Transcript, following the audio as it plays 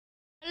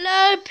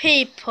Hello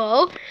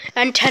people,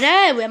 and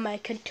today we're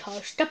making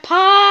toaster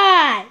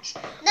pies.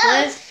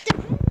 No, the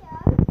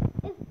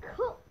video is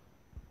called.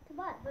 Come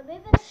on,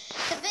 remember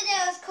the video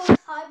is called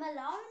Home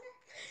Alone.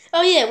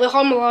 Oh yeah, we're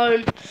home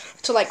alone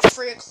till like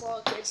 3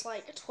 o'clock. It's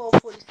like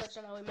 12:46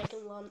 and we're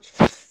making lunch.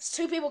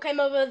 So 2 people came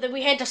over that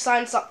we had to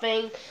sign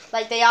something.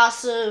 Like they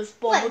asked if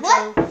Bob Wait, and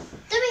what? Joe.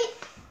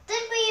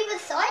 Did we even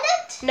sign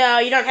it? No,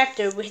 you don't have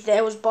to.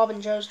 It was Bob and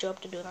Joe's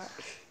job to do that.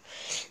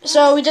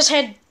 So we just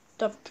had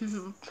the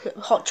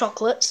hot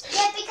chocolates.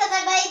 Yeah, because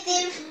I made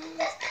them.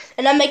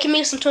 And I'm making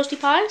me some toasty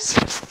pies.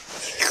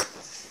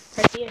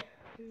 Right here.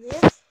 In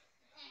there.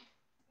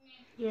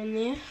 You're in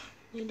there.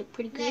 You look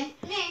pretty good.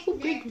 Oh,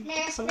 great.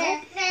 Take some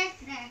out.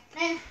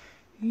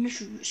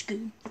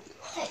 Scoop.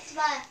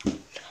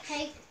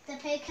 The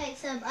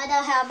pancakes. I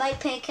know how to make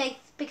pancakes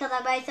because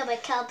I made them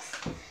at cups.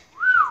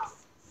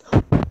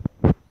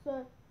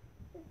 So,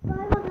 If I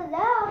wasn't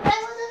allowed, I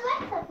wouldn't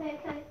make the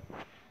pancakes.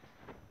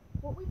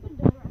 what we've been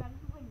doing right now is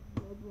playing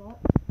Roblox.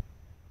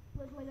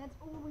 Literally, that's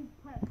all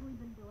we've practically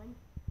been doing.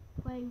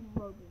 Playing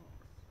Roblox.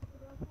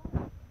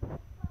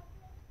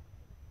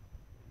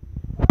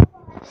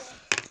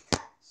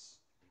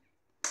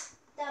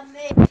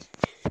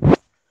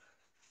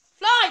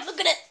 Fly! Look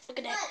at it! Look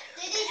at that.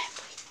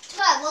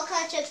 What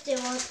kind of chips do you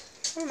want?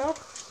 I don't know.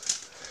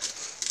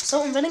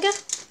 Salt and vinegar?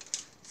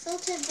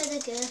 Salt and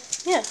vinegar.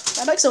 Yeah,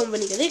 I like salt and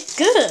vinegar. They're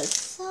good.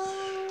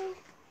 Salt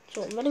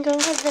Salt and vinegar.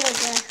 and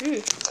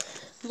vinegar.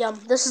 Yum.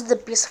 This is the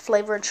best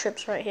flavored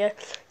chips right here.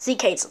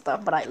 Zeke hates it though,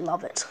 but I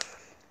love it.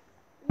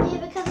 Yeah,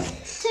 because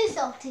it's too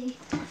salty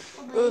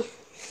for me. Mm.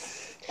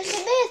 It's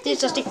for me, it's too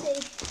It's just salty.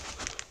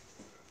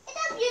 And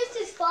I'm used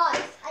to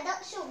spice. I'm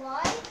not sure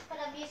why, but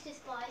I'm used to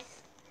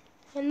spice.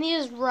 And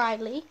there's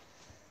Riley.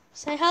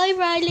 Say hi,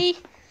 Riley.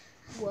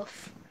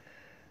 Woof.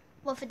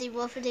 Woofity,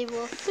 woofity,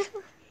 woof.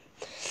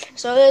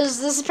 So this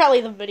is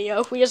probably the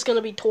video. We're just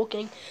gonna be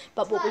talking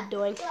about what we're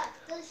doing.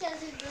 Let's do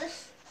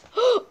this.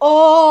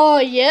 Oh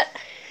yeah.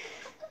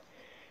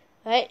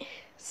 Right.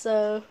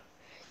 So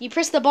you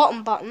press the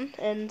bottom button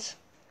and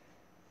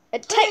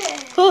it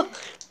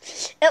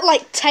it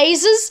like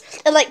tases.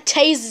 It like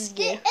tases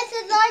you. It's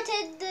a light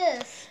in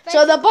this.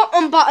 So the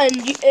bottom button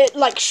it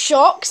like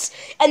shocks,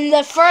 and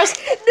the first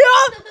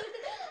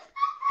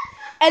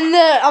and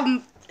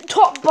the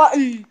top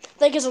button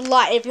like is a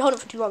light. If you hold it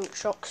for too long, it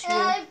shocks you.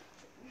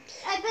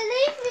 I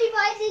believe we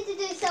might need to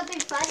do something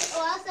fun,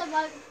 or else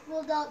I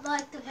will not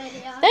like the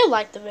video. They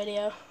like the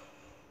video.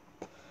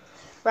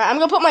 Right, I'm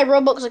gonna put my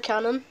Roblox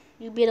account in.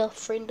 You better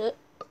friend it,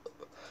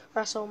 or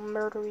else I'll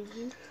murder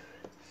you.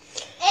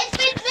 It's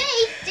with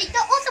me. The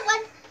awesome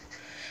one.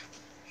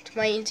 It's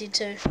my easy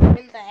too.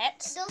 And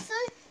that. And also,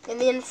 And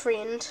then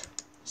friend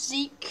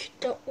Zeke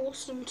the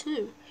awesome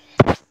too.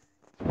 And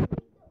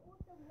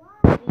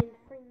then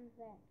friend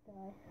that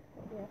guy.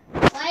 Yeah.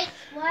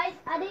 wait.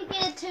 I didn't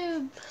get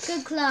too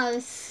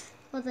close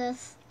for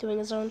this. Doing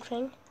his own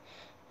thing.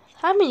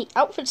 How many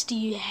outfits do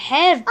you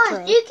have, Oh,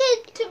 bro? you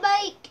can to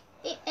make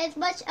as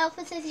much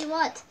outfits as you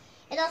want.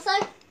 And also,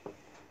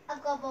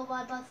 I've got more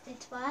my busted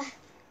to buy.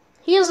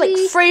 He has like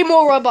 3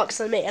 more Robux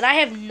than me, and I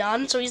have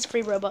none, so he's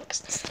 3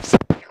 Robux.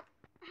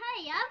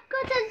 Hey,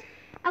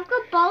 I've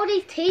got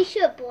Baldy's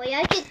t-shirt, boy.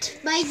 I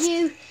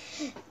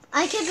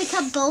can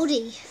become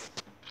Baldy.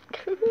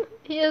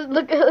 He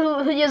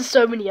has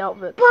so many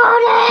outfits.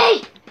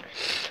 Baldy!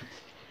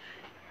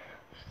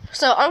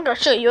 So I'm gonna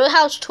show you a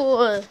house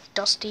tour,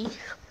 Dusty.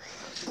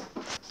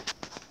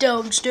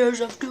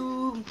 Downstairs of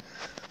doom.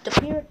 The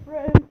parents'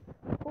 room,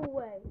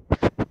 hallway,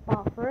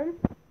 bathroom,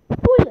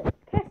 toilet,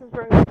 Cass's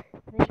room,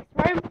 Zeke's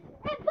room.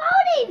 And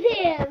Baldy's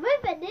here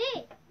with a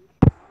knee.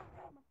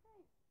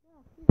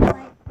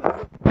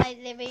 Wait,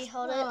 let me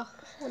hold it.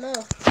 Oh no.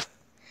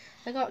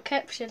 I got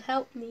captured,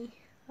 help me.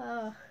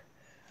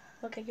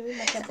 Okay, give me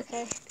my cap,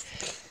 okay.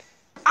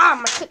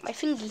 I clicked my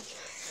thingy.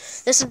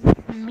 This is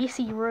a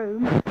messy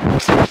room.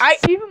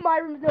 Even my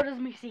room's not as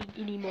messy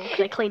anymore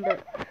because I cleaned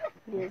it.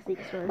 Yeah,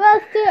 Zeke's room. Well,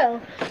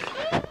 still,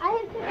 I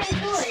have too many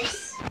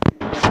toys.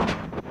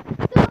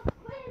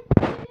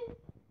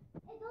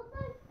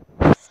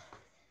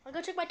 I'll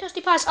go check my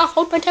toasty pies. I'll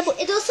hold my tablet.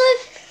 It also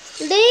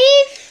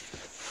leave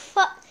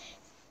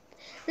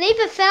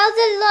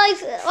 1,000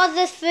 likes on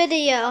this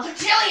video.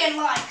 Bajillion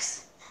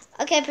likes.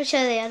 Okay,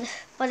 bajillion,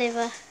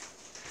 whatever.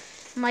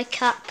 My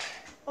cup.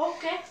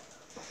 Okay.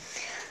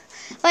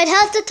 Wait,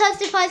 how's the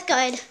toasty pies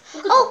going?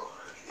 Oh,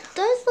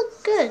 those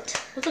look good.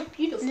 Those look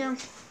beautiful. Yeah.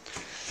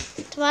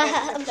 Do I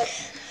have?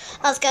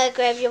 I was gonna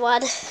grab you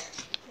one.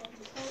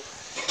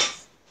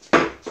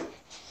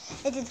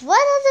 It is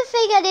one other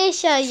thing I need to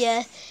show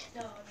you.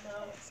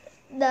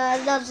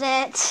 No, not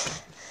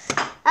that.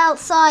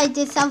 Outside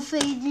there's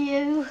something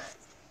new.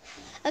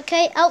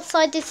 Okay,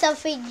 outside there's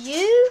something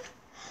new.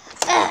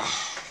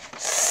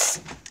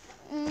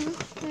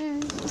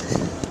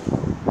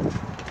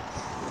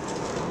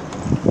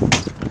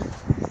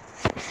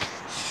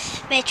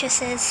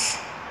 Mattresses.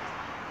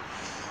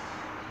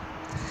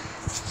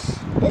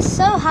 It's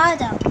so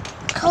hard out,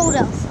 cold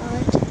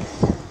outside.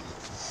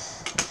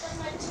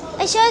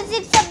 I showed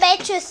them some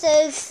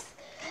mattresses.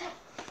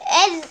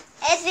 And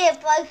is it a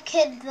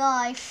broken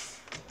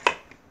knife?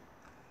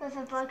 With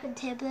a broken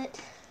tablet.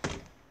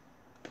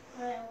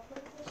 Right, I'll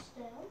put this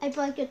down. A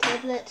broken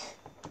tablet.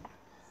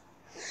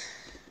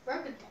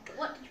 Broken tablet?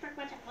 What? Did you break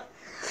my tablet?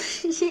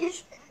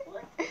 Yes.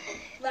 What?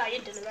 No, you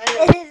didn't.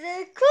 It is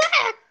a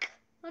crack.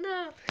 Oh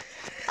no.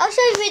 I'll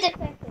show you the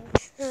crack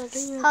is. Oh,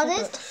 give me my Hold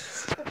tablet.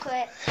 it. The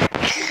crack.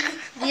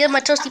 Yeah,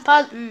 my toasty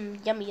pod.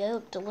 Yummy. They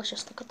look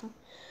delicious. Look at them.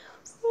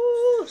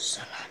 Ooh,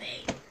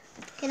 salami.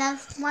 Can I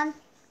have one?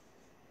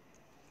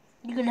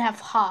 You can have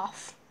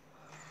half.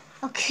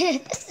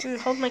 Okay.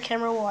 Hold my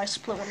camera while I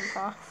split one in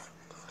half.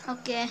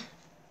 Okay.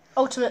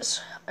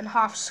 Ultimates and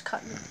halves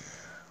cutting.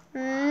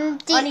 I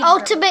The need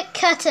ultimate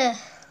cutter.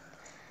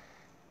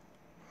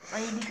 I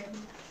need to go.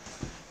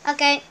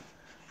 Okay.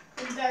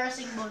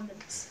 Embarrassing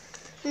moments.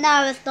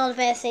 No, it's not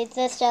embarrassing.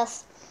 It's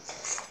just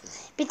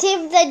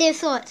pretend they do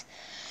thought.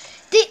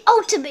 The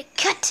ultimate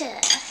cutter.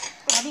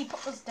 How do you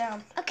put this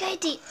down? Okay,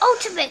 the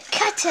ultimate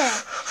cutter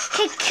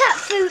can cut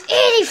through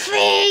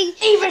anything,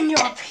 Even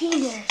your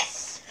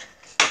penis.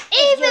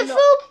 even you're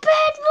through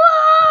bed